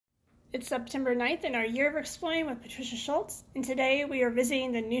It's September 9th in our Year of Exploring with Patricia Schultz, and today we are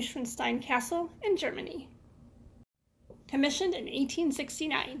visiting the Neuschwanstein Castle in Germany. Commissioned in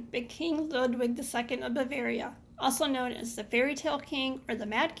 1869 by King Ludwig II of Bavaria, also known as the Fairy Tale King or the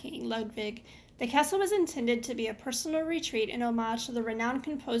Mad King Ludwig, the castle was intended to be a personal retreat in homage to the renowned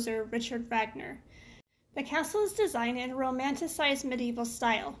composer Richard Wagner. The castle is designed in a romanticized medieval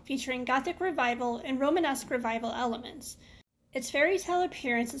style, featuring Gothic Revival and Romanesque Revival elements. Its fairy tale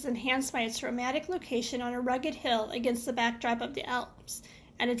appearance is enhanced by its romantic location on a rugged hill against the backdrop of the Alps,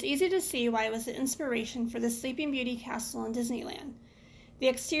 and it's easy to see why it was the inspiration for the Sleeping Beauty castle in Disneyland. The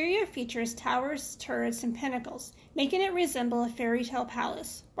exterior features towers, turrets, and pinnacles, making it resemble a fairy tale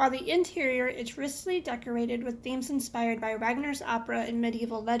palace, while the interior is richly decorated with themes inspired by Wagner's opera and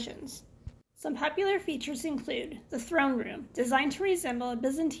medieval legends. Some popular features include the throne room, designed to resemble a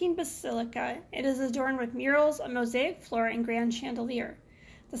Byzantine basilica. It is adorned with murals, a mosaic floor, and grand chandelier.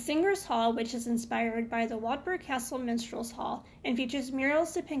 The Singers' Hall, which is inspired by the Wartburg Castle Minstrels Hall and features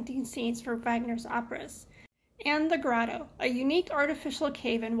murals depicting scenes from Wagner's operas. And the Grotto, a unique artificial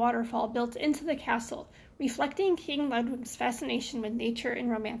cave and waterfall built into the castle, reflecting King Ludwig's fascination with nature and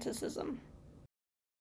romanticism.